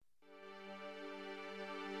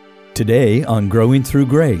Today on Growing Through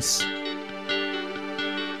Grace.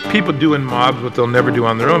 People do in mobs what they'll never do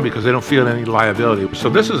on their own because they don't feel any liability. So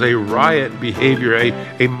this is a riot behavior,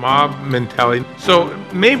 a mob mentality. So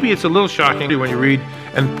maybe it's a little shocking when you read,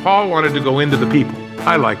 and Paul wanted to go into the people.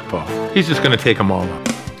 I like Paul. He's just going to take them all up.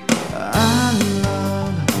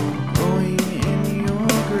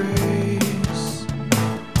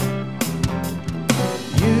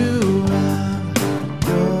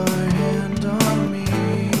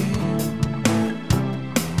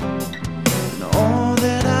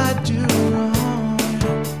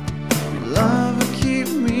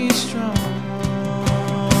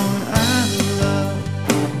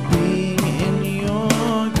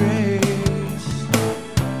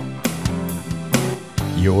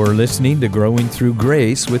 You're listening to Growing Through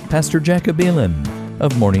Grace with Pastor Jacob Elam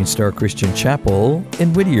of Morning Star Christian Chapel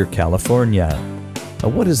in Whittier, California.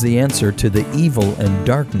 What is the answer to the evil and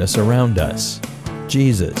darkness around us?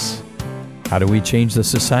 Jesus. How do we change the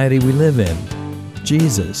society we live in?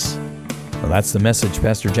 Jesus. Well, that's the message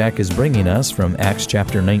Pastor Jack is bringing us from Acts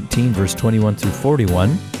chapter 19, verse 21 through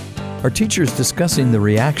 41. Our teacher is discussing the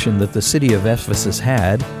reaction that the city of Ephesus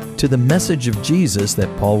had to the message of Jesus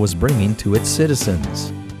that Paul was bringing to its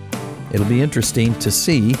citizens. It'll be interesting to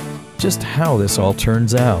see just how this all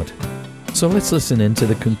turns out. So let's listen in to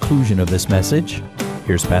the conclusion of this message.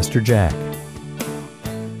 Here's Pastor Jack.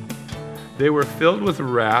 They were filled with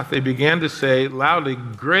wrath. They began to say loudly,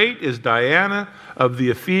 "Great is Diana of the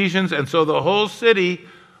Ephesians." And so the whole city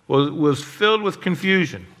was filled with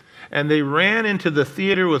confusion. And they ran into the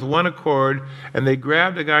theater with one accord, and they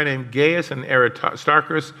grabbed a guy named Gaius and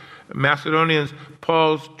Aristarchus, Macedonians,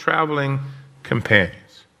 Paul's traveling companions.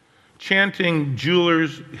 Chanting,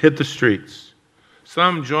 jewelers hit the streets.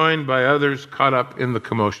 Some, joined by others, caught up in the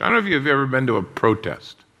commotion. I don't know if you've ever been to a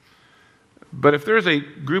protest, but if there's a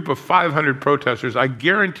group of 500 protesters, I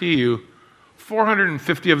guarantee you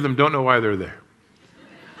 450 of them don't know why they're there.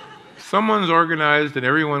 Someone's organized and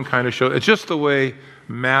everyone kind of shows. It's just the way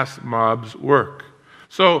mass mobs work.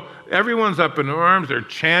 So everyone's up in arms, they're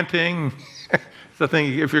chanting. It's the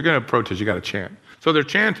thing, if you're going to protest, you got to chant. So they're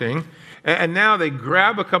chanting, and now they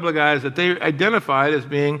grab a couple of guys that they identified as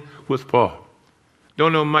being with Paul.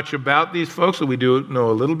 Don't know much about these folks, so we do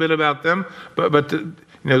know a little bit about them. But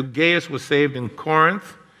Gaius was saved in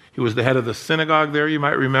Corinth. He was the head of the synagogue there, you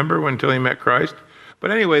might remember, until he met Christ.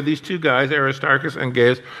 But anyway, these two guys, Aristarchus and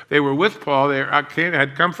Gaius, they were with Paul. They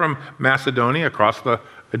had come from Macedonia across the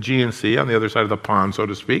Aegean Sea on the other side of the pond, so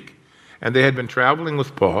to speak. And they had been traveling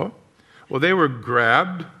with Paul. Well, they were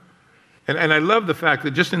grabbed. And I love the fact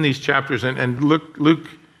that just in these chapters, and Luke,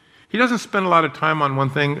 he doesn't spend a lot of time on one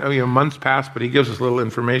thing. Months pass, but he gives us little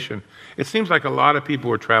information. It seems like a lot of people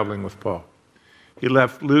were traveling with Paul. He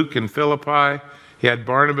left Luke in Philippi. He had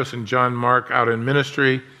Barnabas and John Mark out in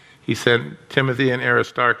ministry. He sent Timothy and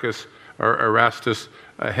Aristarchus, or Erastus,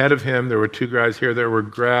 ahead of him. There were two guys here that were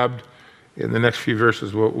grabbed. In the next few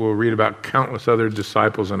verses, we'll read about countless other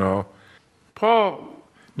disciples and all. Paul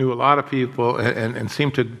knew a lot of people and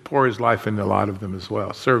seemed to pour his life into a lot of them as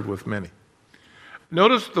well, served with many.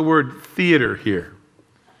 Notice the word theater here.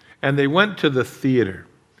 And they went to the theater.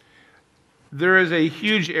 There is a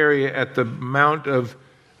huge area at the Mount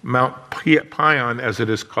Pion, as it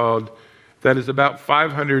is called, that is about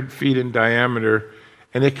 500 feet in diameter,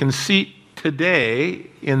 and it can seat today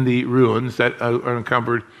in the ruins that are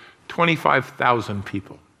encumbered 25,000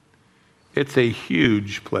 people. It's a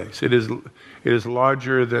huge place. It is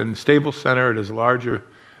larger than Staples Center. It is larger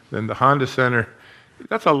than the Honda Center.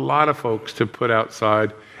 That's a lot of folks to put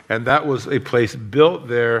outside, and that was a place built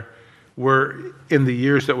there where in the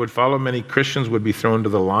years that would follow, many Christians would be thrown to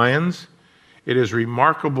the lions. It is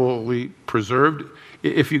remarkably preserved.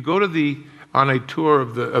 If you go on a tour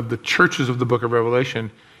of the churches of the book of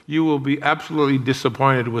Revelation, you will be absolutely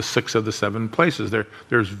disappointed with 6 of the 7 places.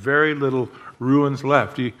 There's very little ruins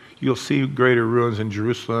left. You'll see greater ruins in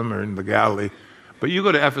Jerusalem or in the Galilee. But you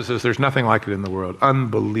go to Ephesus, there's nothing like it in the world.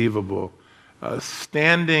 Unbelievable.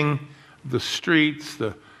 Standing, the streets,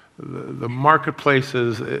 the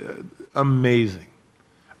marketplaces, amazing.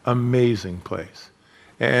 Amazing place.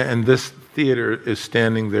 And this theater is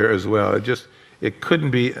standing there as well. It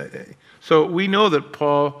couldn't be. So we know that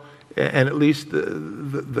Paul and at least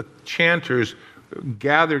the chanters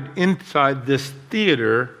gathered inside this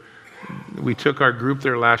theater. We took our group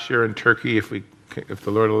there last year in Turkey. If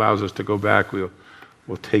the Lord allows us to go back, we'll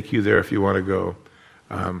take you there if you want to go.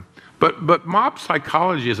 But mob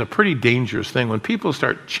psychology is a pretty dangerous thing. When people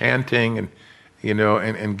start chanting and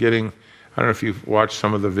getting, I don't know if you've watched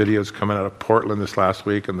some of the videos coming out of Portland this last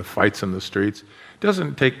week and the fights in the streets. It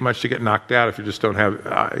doesn't take much to get knocked out if you just don't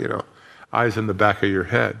have, eyes in the back of your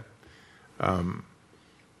head.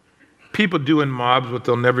 People do in mobs what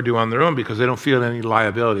they'll never do on their own because they don't feel any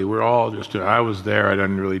liability. We're all just, I was there, I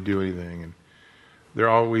didn't really do anything. And they're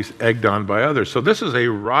always egged on by others. So this is a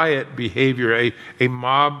riot behavior, a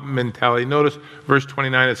mob mentality. Notice verse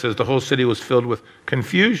 29, it says the whole city was filled with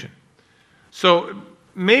confusion. So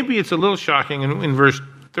maybe it's a little shocking in verse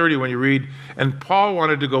 30 when you read, and Paul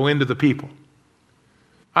wanted to go into the people.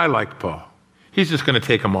 I liked Paul. He's just going to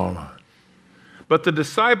take them all on. But the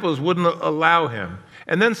disciples wouldn't allow him.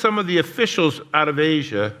 And then some of the officials out of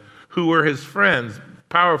Asia, who were his friends,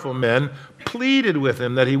 powerful men, pleaded with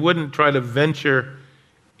him that he wouldn't try to venture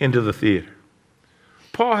into the theater.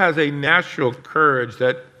 Paul has a natural courage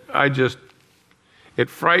that it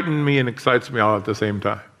frightened me and excites me all at the same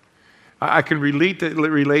time. I can relate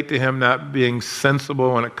to him not being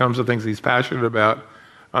sensible when it comes to things he's passionate about.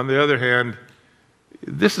 On the other hand,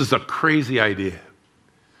 this is a crazy idea.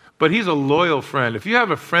 But he's a loyal friend. If you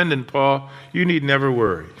have a friend in Paul, you need never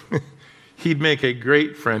worry. He'd make a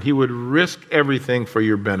great friend. He would risk everything for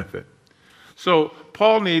your benefit. So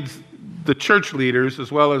Paul needs the church leaders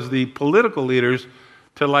as well as the political leaders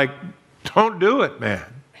to don't do it, man.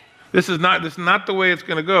 This is not the way it's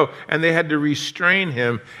going to go. And they had to restrain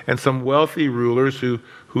him, and some wealthy rulers who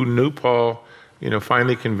knew Paul,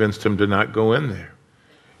 finally convinced him to not go in there.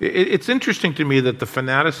 It's interesting to me that the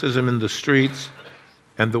fanaticism in the streets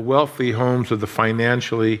and the wealthy homes of the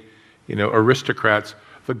financially, aristocrats,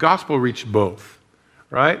 the gospel reached both,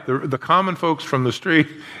 right? The common folks from the street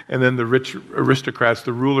and then the rich aristocrats,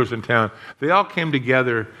 the rulers in town, they all came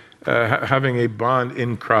together having a bond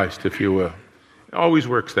in Christ, if you will. It always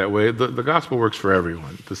works that way. The gospel works for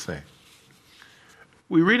everyone the same.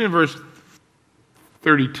 We read in verse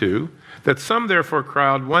 32 that some therefore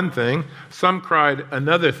cried one thing, some cried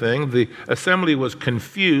another thing. The assembly was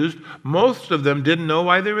confused. Most of them didn't know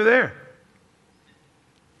why they were there.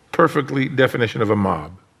 Perfectly definition of a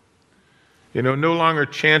mob. No longer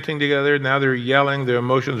chanting together. Now they're yelling. Their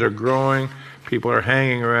emotions are growing. People are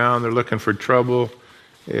hanging around. They're looking for trouble.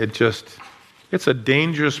 It's a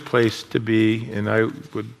dangerous place to be. And I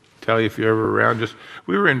would tell you if you're ever around,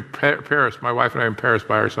 we were in Paris. My wife and I were in Paris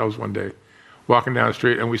by ourselves one day, walking down the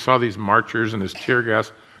street, and we saw these marchers and this tear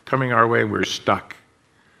gas coming our way, and we were stuck.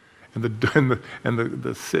 And the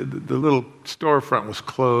little storefront was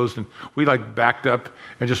closed, and we backed up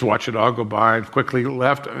and just watched it all go by and quickly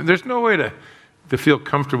left. I mean, there's no way to feel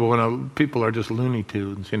comfortable when people are just Looney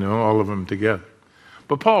Tunes, all of them together.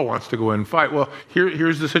 But Paul wants to go in and fight. Well,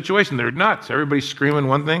 here's the situation. They're nuts. Everybody's screaming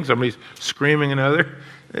one thing, somebody's screaming another.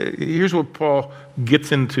 Here's what Paul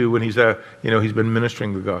gets into when he's been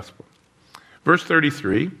ministering the gospel. Verse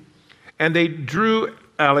 33, and they drew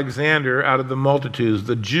Alexander out of the multitudes,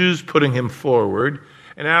 the Jews putting him forward.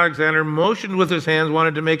 And Alexander motioned with his hands,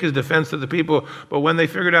 wanted to make his defense to the people. But when they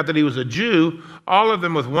figured out that he was a Jew, all of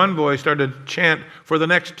them with one voice started to chant for the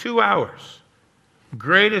next 2 hours.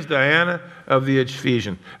 Great is Diana of the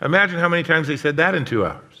Ephesians. Imagine how many times they said that in 2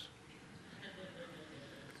 hours.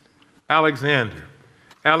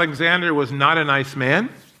 Alexander was not a nice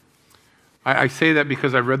man. I say that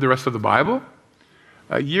because I've read the rest of the Bible.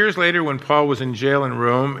 Years later, when Paul was in jail in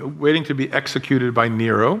Rome, waiting to be executed by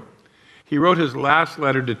Nero, he wrote his last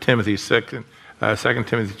letter to Timothy, 2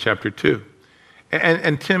 Timothy chapter 2.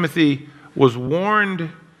 And Timothy was warned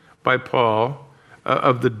by Paul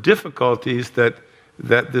of the difficulties that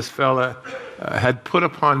this fella had put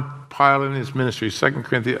upon Paul in his ministry. 2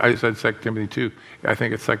 Timothy 2. I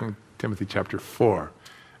think it's 2 Timothy chapter 4.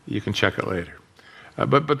 You can check it later.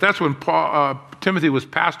 But that's when Timothy was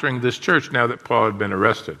pastoring this church now that Paul had been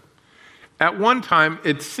arrested. At one time,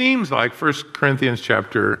 it seems like 1 Timothy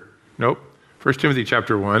chapter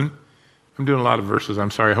 1. I'm doing a lot of verses. I'm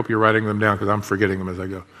sorry. I hope you're writing them down because I'm forgetting them as I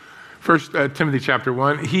go. 1 Timothy chapter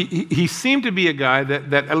 1, he seemed to be a guy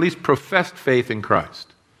that at least professed faith in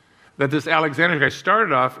Christ. That this Alexander guy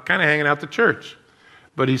started off kind of hanging out the church,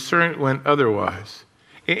 but he certainly went otherwise.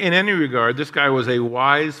 In any regard, this guy was a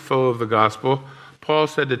wise foe of the gospel. Paul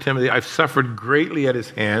said to Timothy, I've suffered greatly at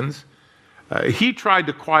his hands. He tried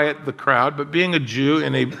to quiet the crowd, but being a Jew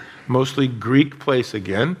in a mostly Greek place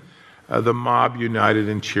again, the mob united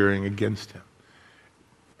in cheering against him.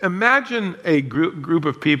 Imagine a group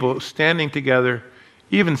of people standing together,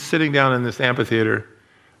 even sitting down in this amphitheater,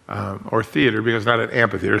 or theater, because it's not an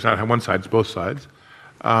amphitheater, it's not on one side, it's both sides,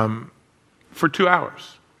 for 2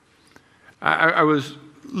 hours. I was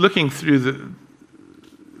looking through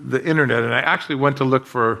the internet, and I actually went to look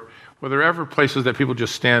for, were there ever places that people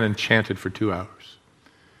just stand and chanted for 2 hours?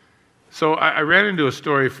 So I ran into a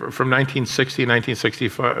story from 1960,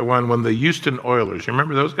 1961, when the Houston Oilers, you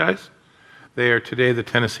remember those guys? They are today the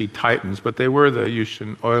Tennessee Titans, but they were the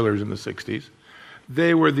Houston Oilers in the 60s.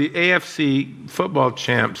 They were the AFC football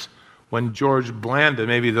champs when George Blanda,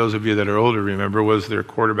 maybe those of you that are older remember, was their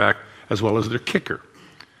quarterback as well as their kicker.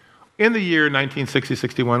 In the year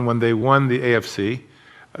 1960-61, when they won the AFC,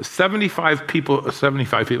 75 people,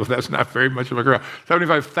 that's not very much of a crowd,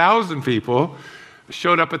 75,000 people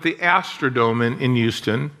showed up at the Astrodome in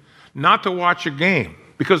Houston, not to watch a game,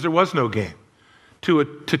 because there was no game, to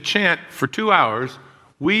chant for 2 hours,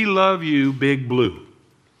 "We love you, Big Blue."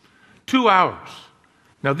 2 hours.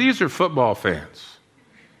 Now, these are football fans.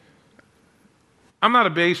 I'm not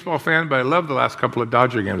a baseball fan, but I love the last couple of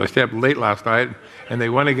Dodger games. I stayed up late last night, and they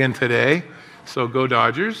won again today, so go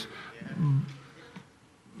Dodgers.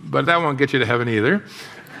 But that won't get you to heaven either.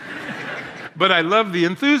 But I love the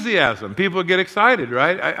enthusiasm. People get excited,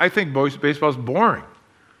 right? I think baseball's boring.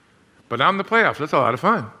 But I'm the playoffs. That's a lot of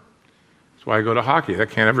fun. That's why I go to hockey.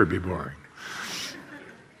 That can't ever be boring.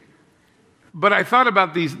 But I thought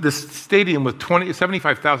about this stadium with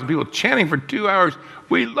 75,000 people chanting for 2 hours,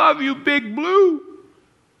 "We love you, Big Blue."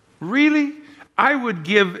 Really? I would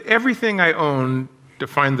give everything I own to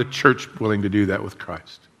find the church willing to do that with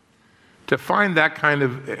Christ. To find that kind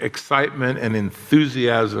of excitement and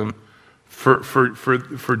enthusiasm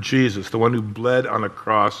for Jesus, the one who bled on a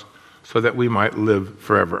cross so that we might live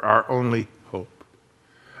forever, our only hope.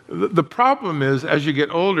 The problem is, as you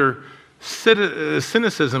get older,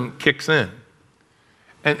 cynicism kicks in.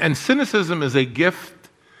 And cynicism is a gift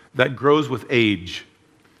that grows with age.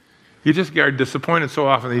 You just get disappointed so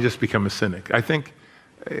often that you just become a cynic. I think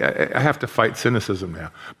I have to fight cynicism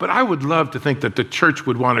now. But I would love to think that the church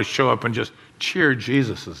would want to show up and just cheer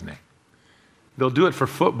Jesus' name. They'll do it for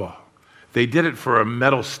football. They did it for a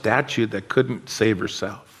metal statue that couldn't save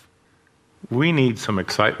herself. We need some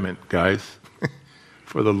excitement, guys,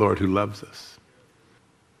 for the Lord who loves us.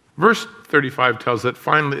 Verse 35 tells that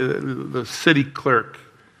finally the city clerk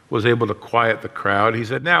was able to quiet the crowd. He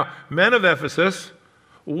said, "Now, men of Ephesus,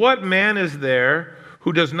 what man is there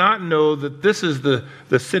who does not know that this is the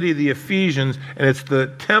city of the Ephesians, and it's the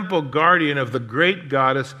temple guardian of the great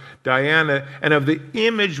goddess Diana, and of the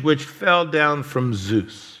image which fell down from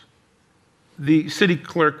Zeus?" The city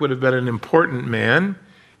clerk would have been an important man.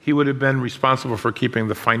 He would have been responsible for keeping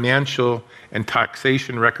the financial and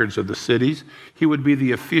taxation records of the cities. He would be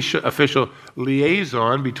the official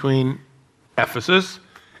liaison between Ephesus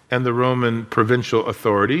and the Roman provincial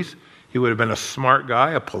authorities. He would have been a smart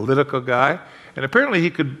guy, a political guy, and apparently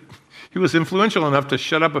he was influential enough to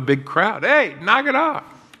shut up a big crowd. "Hey, knock it off."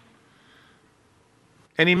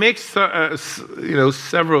 And he makes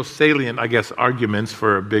several salient, arguments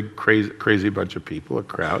for a big crazy bunch of people, a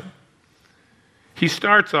crowd. He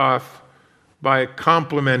starts off by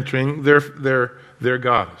complimenting their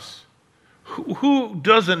goddess. Who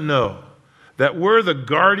doesn't know that we're the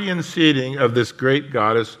guardian seating of this great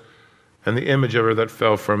goddess and the image of her that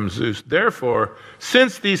fell from Zeus? Therefore,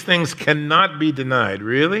 since these things cannot be denied,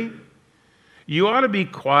 really, you ought to be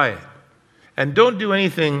quiet and don't do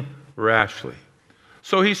anything rashly.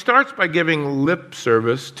 So he starts by giving lip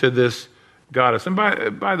service to this goddess. And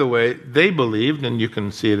by the way, they believed, and you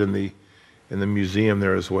can see it in the museum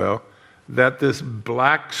there as well, that this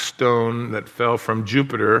black stone that fell from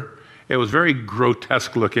Jupiter, it was very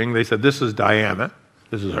grotesque looking. They said, "This is Diana.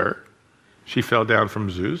 This is her. She fell down from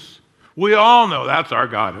Zeus. We all know that's our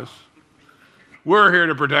goddess. We're here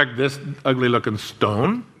to protect this ugly looking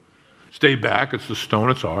stone. Stay back. It's the stone.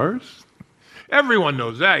 It's ours." Everyone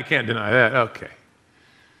knows that. You can't deny that. Okay.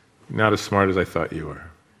 Not as smart as I thought you were.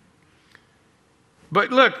 But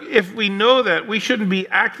look, if we know that, we shouldn't be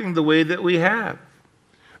acting the way that we have.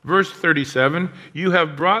 Verse 37, "You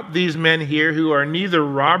have brought these men here who are neither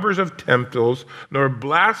robbers of temples nor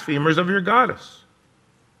blasphemers of your goddess.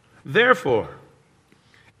 Therefore,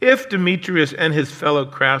 if Demetrius and his fellow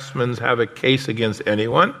craftsmen have a case against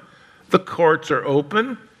anyone, the courts are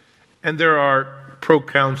open and there are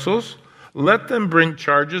proconsuls. Let them bring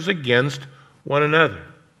charges against one another.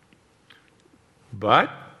 But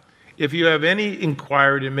if you have any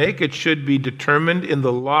inquiry to make, it should be determined in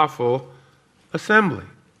the lawful assembly."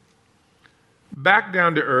 Back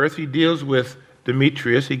down to earth, he deals with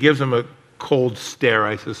Demetrius. He gives him a cold stare,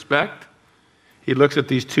 I suspect. He looks at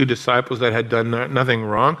these two disciples that had done nothing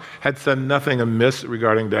wrong, had said nothing amiss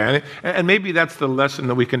regarding Diana. And maybe that's the lesson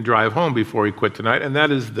that we can drive home before we quit tonight, and that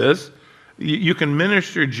is this. You can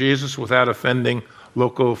minister Jesus without offending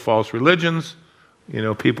local false religions,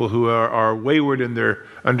 people who are wayward in their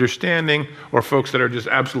understanding, or folks that are just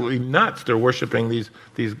absolutely nuts. They're worshiping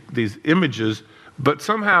these images. But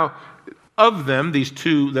somehow, of them, these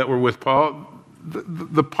two that were with Paul,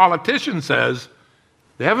 the politician says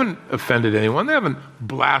They haven't offended anyone. They haven't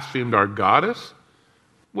blasphemed our goddess.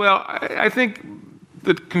 Well, I think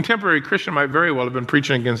the contemporary Christian might very well have been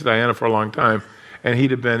preaching against Diana for a long time, and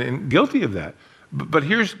he'd have been guilty of that. But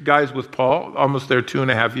here's guys with Paul, almost there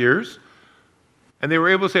 2.5 years, and they were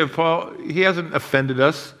able to say, Paul, he hasn't offended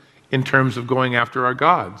us in terms of going after our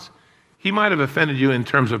gods. He might have offended you in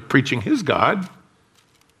terms of preaching his God,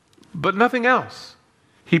 but nothing else.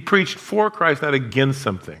 He preached for Christ, not against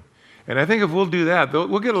something. And I think if we'll do that,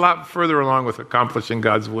 we'll get a lot further along with accomplishing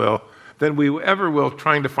God's will than we ever will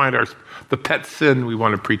trying to find the pet sin we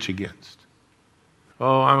want to preach against.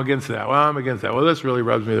 Oh, I'm against that. Well, I'm against that. Well, this really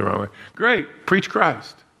rubs me the wrong way. Great, preach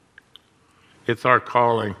Christ. It's our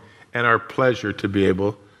calling and our pleasure to be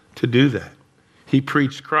able to do that. He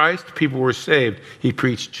preached Christ, people were saved. He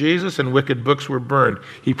preached Jesus, and wicked books were burned.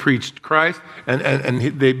 He preached Christ, and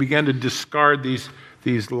they began to discard these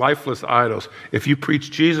lifeless idols. If you preach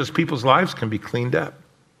Jesus, people's lives can be cleaned up.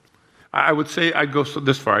 I would say, I'd go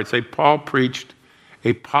this far, I'd say Paul preached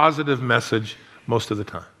a positive message most of the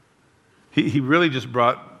time. He really just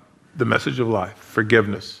brought the message of life,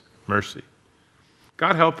 forgiveness, mercy.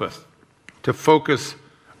 God help us to focus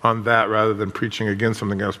on that rather than preaching against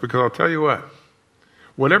something else, because I'll tell you what,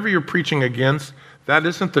 whatever you're preaching against, that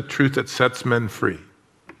isn't the truth that sets men free.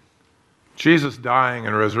 Jesus dying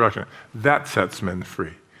and resurrection, that sets men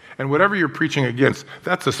free. And whatever you're preaching against,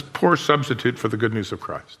 that's a poor substitute for the good news of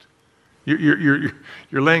Christ. You're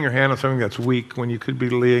laying your hand on something that's weak when you could be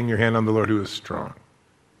laying your hand on the Lord who is strong.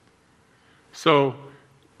 So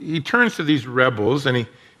he turns to these rebels and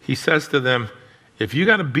he says to them, if you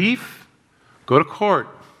got a beef, go to court.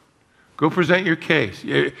 Go present your case.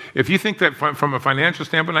 If you think that from a financial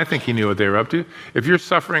standpoint, I think he knew what they were up to. If you're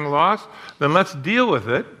suffering loss, then let's deal with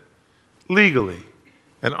it legally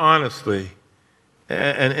and honestly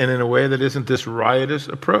and in a way that isn't this riotous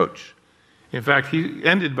approach. In fact, he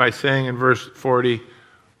ended by saying in verse 40,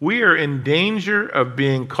 we are in danger of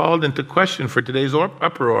being called into question for today's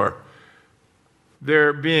uproar.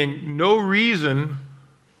 There being no reason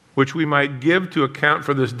which we might give to account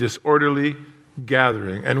for this disorderly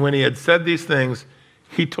gathering. And when he had said these things,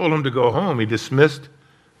 he told them to go home. He dismissed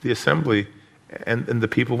the assembly, and the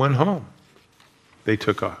people went home. They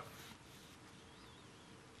took off.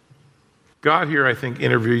 God here, I think,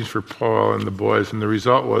 intervenes for Paul and the boys, and the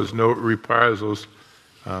result was no reprisals.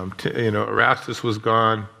 Erastus was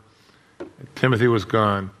gone. Timothy was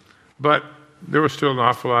gone. But there was still an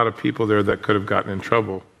awful lot of people there that could have gotten in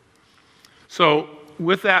trouble. So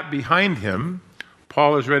with that behind him,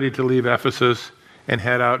 Paul is ready to leave Ephesus and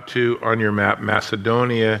head out to, on your map,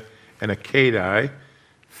 Macedonia and Achaia.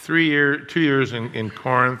 2 years in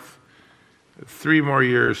Corinth, 3 more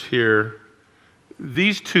years here.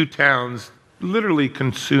 These 2 towns literally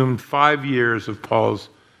consumed 5 years of Paul's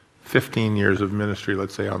 15 years of ministry,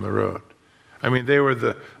 let's say, on the road. I mean, they were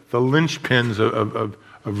the linchpins of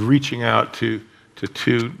reaching out to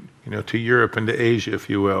Europe and to Asia, if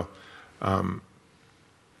you will. And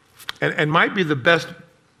might be the best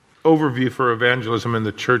overview for evangelism and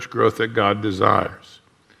the church growth that God desires.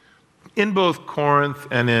 In both Corinth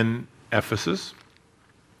and in Ephesus,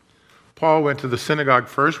 Paul went to the synagogue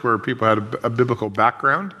first, where people had a biblical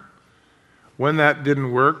background. When that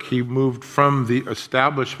didn't work, he moved from the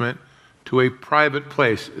establishment to a private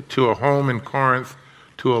place, to a home in Corinth,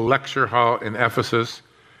 to a lecture hall in Ephesus.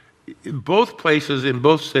 In both places, in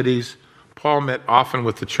both cities, Paul met often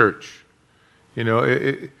with the church.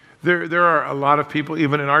 There are a lot of people,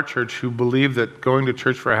 even in our church, who believe that going to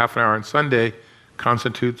church for a half an hour on Sunday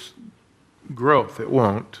constitutes growth. It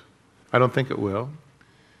won't. I don't think it will.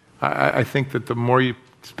 I think that the more you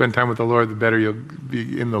spend time with the Lord, the better you'll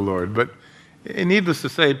be in the Lord. But needless to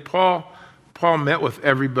say, Paul met with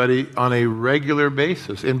everybody on a regular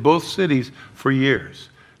basis in both cities for years.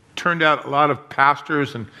 Turned out a lot of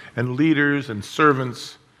pastors and leaders and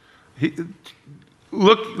servants.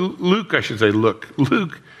 Luke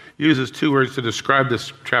uses 2 words to describe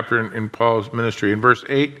this chapter in Paul's ministry. In verse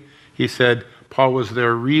 8, he said Paul was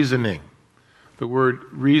their reasoning. The word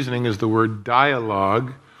reasoning is the word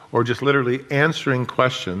dialogue, or just literally answering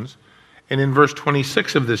questions. And in verse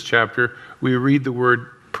 26 of this chapter, we read the word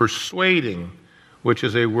persuading, which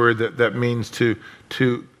is a word that means to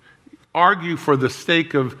argue for the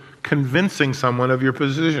sake of convincing someone of your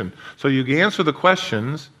position. So you answer the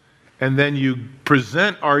questions, and then you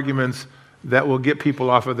present arguments that will get people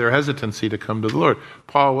off of their hesitancy to come to the Lord.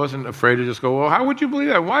 Paul wasn't afraid to just go, well, how would you believe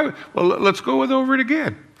that? Why? Well, let's go over it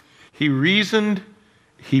again. He reasoned,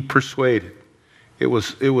 he persuaded. It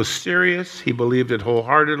was serious. He believed it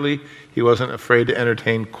wholeheartedly. He wasn't afraid to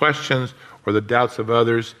entertain questions or the doubts of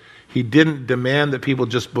others. He didn't demand that people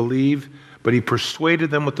just believe, but he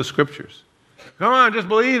persuaded them with the scriptures. Come on, just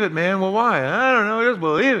believe it, man. Well, why? I don't know, just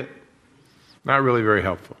believe it. Not really very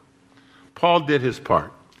helpful. Paul did his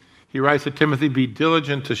part. He writes to Timothy, be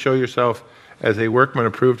diligent to show yourself as a workman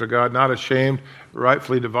approved to God, not ashamed,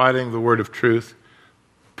 rightfully dividing the word of truth.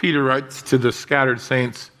 Peter writes to the scattered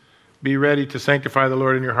saints, be ready to sanctify the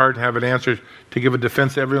Lord in your heart and have an answer to give a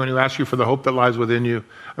defense to everyone who asks you for the hope that lies within you.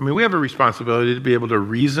 I mean, we have a responsibility to be able to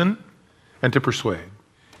reason and to persuade.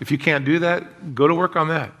 If you can't do that, go to work on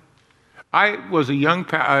that. I was a young,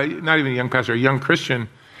 not even a young pastor, a young Christian,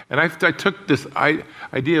 and I took this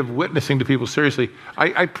idea of witnessing to people seriously.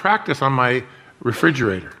 I practice on my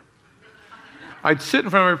refrigerator. I'd sit in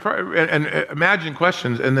front of my and imagine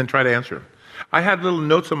questions and then try to answer them. I had little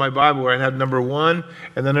notes on my Bible where I had number 1,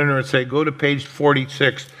 and then it would say, go to page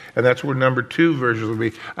 46, and that's where number 2 verses would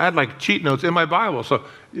be. I had like cheat notes in my Bible, so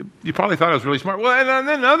you probably thought I was really smart. Well, and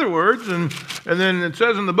then in other words, and then it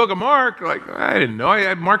says in the book of Mark, like, I didn't know,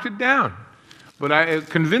 I marked it down. But it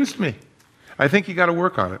convinced me. I think you got to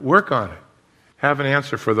work on it. Work on it. Have an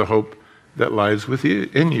answer for the hope that lies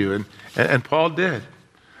in you. And Paul did.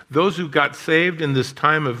 Those who got saved in this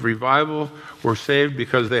time of revival were saved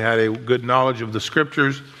because they had a good knowledge of the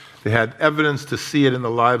scriptures. They had evidence to see it in the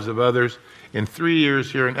lives of others. In 3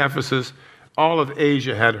 years here in Ephesus, all of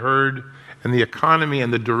Asia had heard, and the economy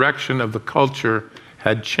and the direction of the culture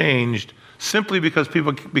had changed simply because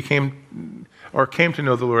people came to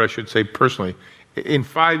know the Lord, I should say personally. In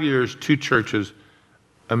 5 years, 2 churches,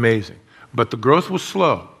 amazing. But the growth was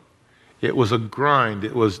slow. It was a grind.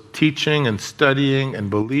 It was teaching and studying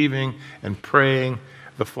and believing and praying.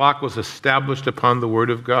 The flock was established upon the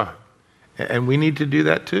Word of God. And we need to do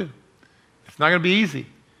that too. It's not going to be easy,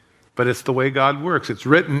 but it's the way God works. It's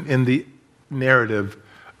written in the narrative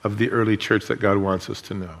of the early church that God wants us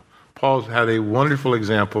to know. Paul's had a wonderful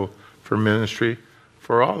example for ministry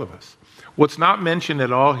for all of us. What's not mentioned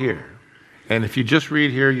at all here, and if you just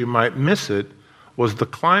read here, you might miss it, was the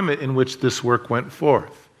climate in which this work went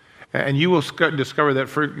forth. And you will discover that,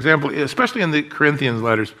 for example, especially in the Corinthians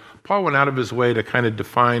letters, Paul went out of his way to kind of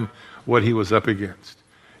define what he was up against.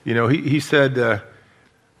 You know, he said,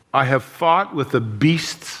 I have fought with the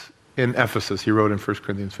beasts in Ephesus, he wrote in 1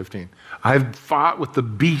 Corinthians 15. I have fought with the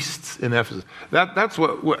beasts in Ephesus. That's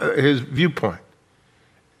what his viewpoint.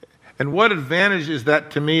 And what advantage is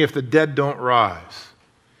that to me if the dead don't rise?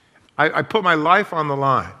 I put my life on the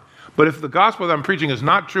line. But if the gospel that I'm preaching is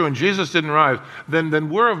not true and Jesus didn't rise, then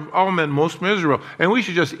we're of all men most miserable. And we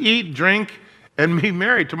should just eat, drink, and be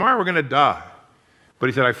merry. Tomorrow we're going to die. But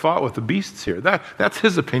he said, I fought with the beasts here. That's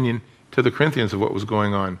his opinion to the Corinthians of what was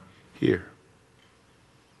going on here.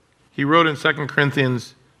 He wrote in 2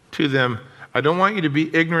 Corinthians to them, I don't want you to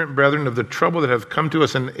be ignorant, brethren, of the trouble that have come to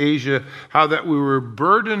us in Asia, how that we were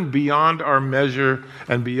burdened beyond our measure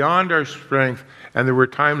and beyond our strength, and there were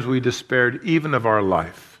times we despaired even of our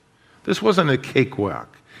life. This wasn't a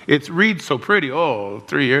cakewalk. It reads so pretty.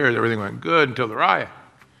 3 years, everything went good until the riot.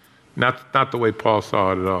 Not the way Paul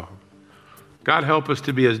saw it at all. God help us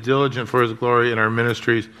to be as diligent for his glory in our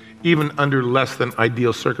ministries, even under less than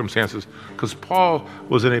ideal circumstances. Because Paul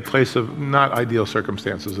was in a place of not ideal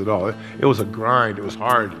circumstances at all. It was a grind. It was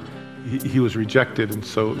hard. He was rejected, and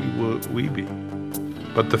so will we be.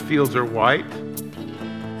 But the fields are white,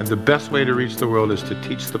 and the best way to reach the world is to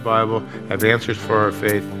teach the Bible, have answers for our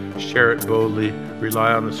faith, share it boldly,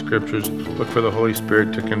 rely on the scriptures, look for the Holy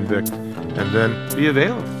Spirit to convict, and then be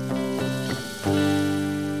available.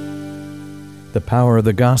 The power of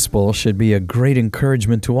the gospel should be a great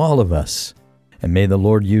encouragement to all of us, and may the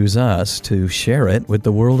Lord use us to share it with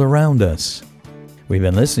the world around us. We've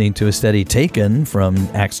been listening to a study taken from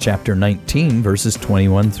Acts chapter 19, verses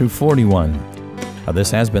 21 through 41.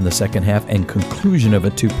 This has been the second half and conclusion of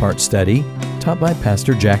a 2-part study taught by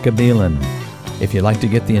Pastor Jack Abelin. If you'd like to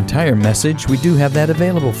get the entire message, we do have that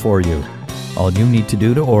available for you. All you need to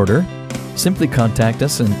do to order, simply contact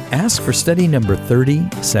us and ask for study number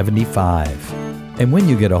 3075. And when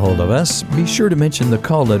you get a hold of us, be sure to mention the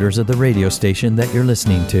call letters of the radio station that you're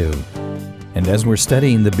listening to. And as we're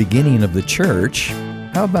studying the beginning of the church,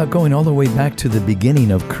 how about going all the way back to the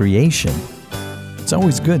beginning of creation? It's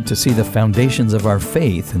always good to see the foundations of our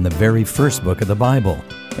faith in the very first book of the Bible.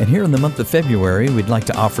 And here in the month of February, we'd like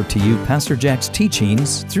to offer to you Pastor Jack's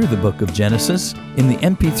teachings through the book of Genesis in the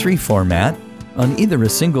MP3 format on either a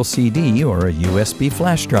single CD or a USB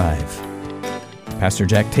flash drive. Pastor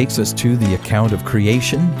Jack takes us to the account of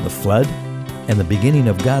creation, the flood, and the beginning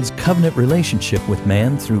of God's covenant relationship with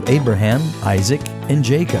man through Abraham, Isaac, and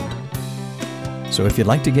Jacob. So if you'd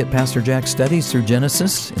like to get Pastor Jack's studies through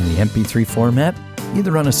Genesis in the MP3 format,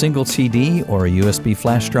 either on a single CD or a USB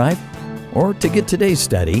flash drive, or to get today's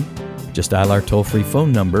study, Just dial our toll-free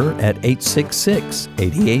phone number at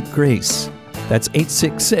 866-88-GRACE. That's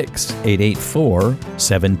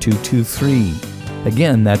 866-884-7223.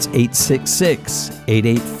 Again, that's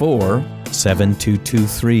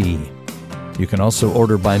 866-884-7223. You can also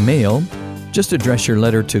order by mail. Just address your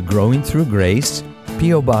letter to Growing Through Grace,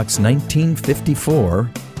 P.O. Box 1954,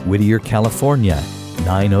 Whittier, California,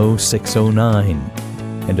 90609.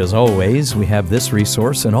 And as always, we have this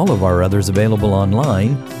resource and all of our others available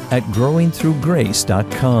online at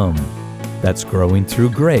growingthroughgrace.com. That's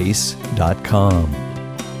growingthroughgrace.com.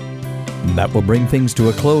 That will bring things to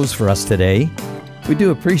a close for us today. We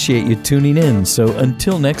do appreciate you tuning in, so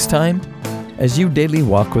until next time, as you daily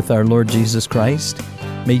walk with our Lord Jesus Christ,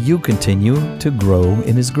 may you continue to grow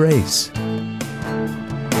in His grace.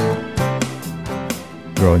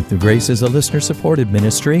 Growing Through Grace is a listener-supported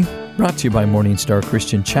ministry brought to you by Morning Star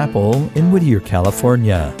Christian Chapel in Whittier,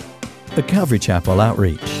 California, a Calvary Chapel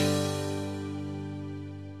outreach.